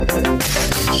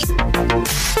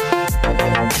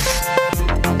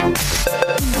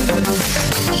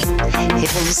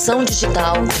Revolução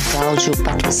Digital com Cláudio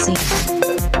Patrocínio.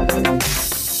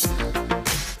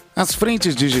 As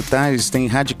frentes digitais têm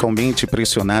radicalmente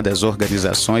pressionado as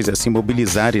organizações a se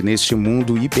mobilizarem neste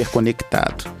mundo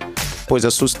hiperconectado, pois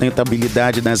a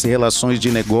sustentabilidade das relações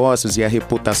de negócios e a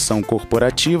reputação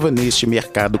corporativa neste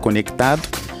mercado conectado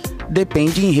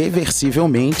depende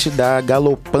irreversivelmente da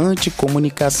galopante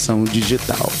comunicação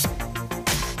digital.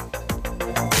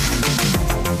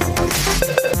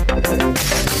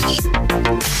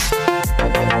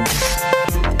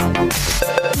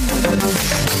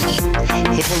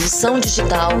 Revolução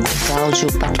Digital com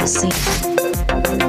Cláudio Patrocínio.